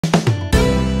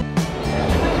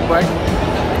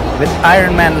forward with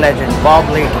Iron Man legend Bob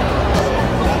Layton.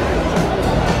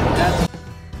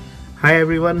 Hi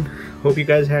everyone, hope you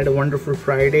guys had a wonderful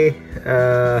Friday.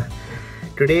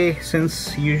 Today,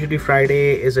 since usually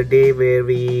Friday is a day where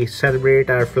we celebrate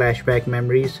our flashback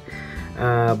memories,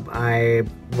 I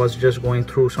was just going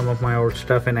through some of my old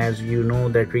stuff, and as you know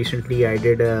that recently I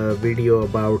did a video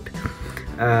about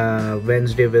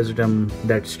Wednesday Wisdom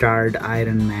that starred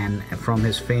Iron Man from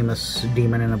his famous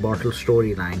Demon in a Bottle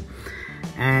storyline,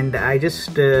 and I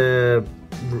just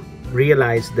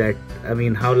realized that, I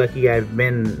mean, how lucky I've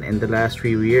been in the last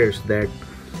few years that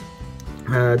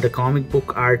the comic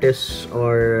book artists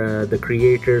or the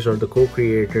creators or the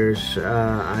co-creators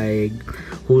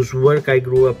whose work I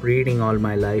grew up reading all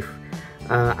my life,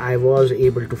 I was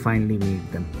able to finally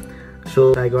meet them.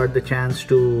 So I got the chance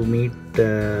to meet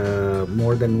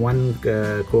more than one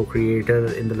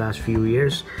co-creator in the last few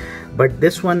years, but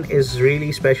this one is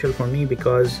really special for me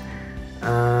because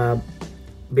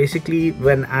basically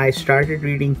when I started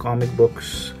reading comic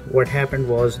books, what happened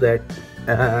was that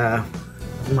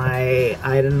my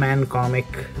Iron Man comic,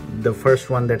 the first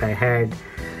one that I had,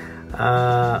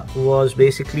 was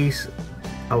basically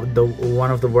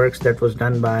one of the works that was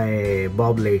done by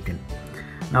Bob Layton.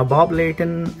 Now Bob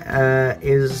Layton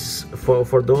is,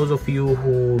 for those of you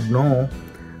who know,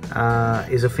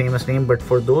 is a famous name, but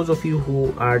for those of you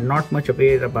who are not much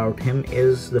aware about him,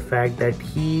 is the fact that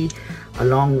he,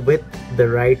 along with the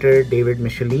writer David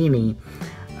Michelini,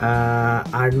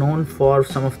 are known for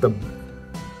some of the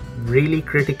really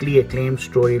critically acclaimed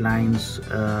storylines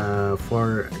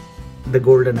for the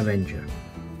Golden Avenger.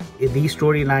 These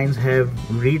storylines have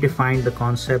redefined the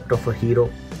concept of a hero.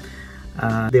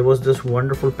 There was this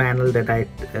wonderful panel that I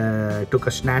took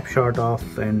a snapshot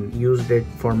of and used it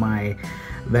for my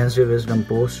Wednesday Wisdom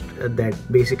post that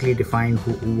basically defined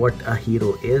what a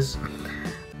hero is.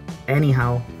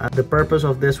 Anyhow, the purpose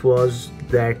of this was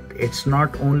that it's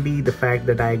not only the fact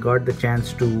that I got the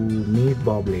chance to meet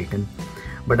Bob Layton,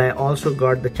 but I also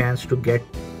got the chance to get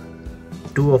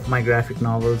 2 of my graphic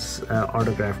novels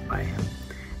autographed by him,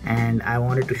 and I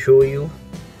wanted to show you.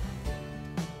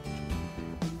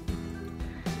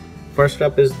 First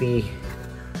up is the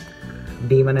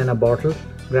Demon in a Bottle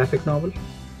graphic novel,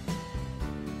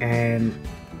 and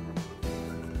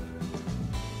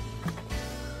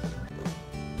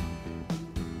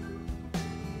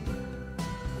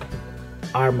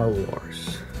Armor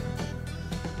Wars,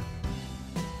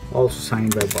 also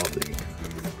signed by Bob Layton.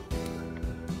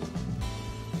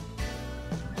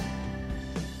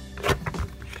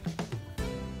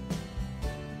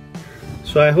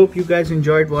 So I hope you guys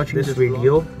enjoyed watching this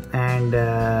video, and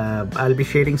I'll be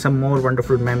sharing some more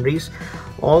wonderful memories.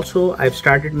 Also, I've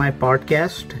started my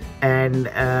podcast, and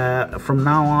from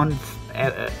now on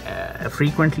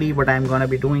frequently what I'm going to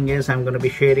be doing is I'm going to be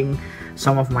sharing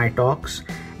some of my talks,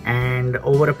 and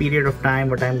over a period of time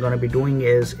what I'm going to be doing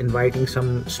is inviting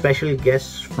some special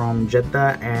guests from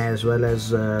Jeddah as well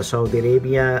as Saudi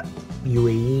Arabia,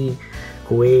 UAE,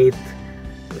 Kuwait,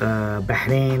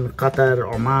 Bahrain, Qatar,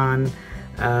 Oman,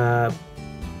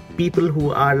 people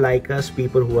who are like us,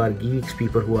 people who are geeks,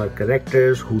 people who are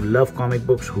collectors, who love comic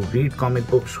books, who read comic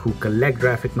books, who collect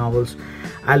graphic novels.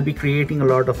 I'll be creating a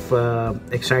lot of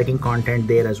exciting content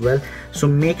there as well. So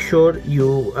make sure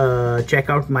you check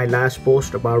out my last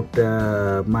post about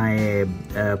my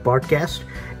podcast,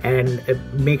 and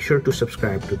make sure to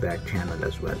subscribe to that channel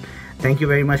as well. Thank you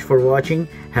very much for watching.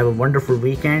 Have a wonderful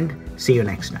weekend. See you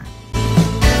next time.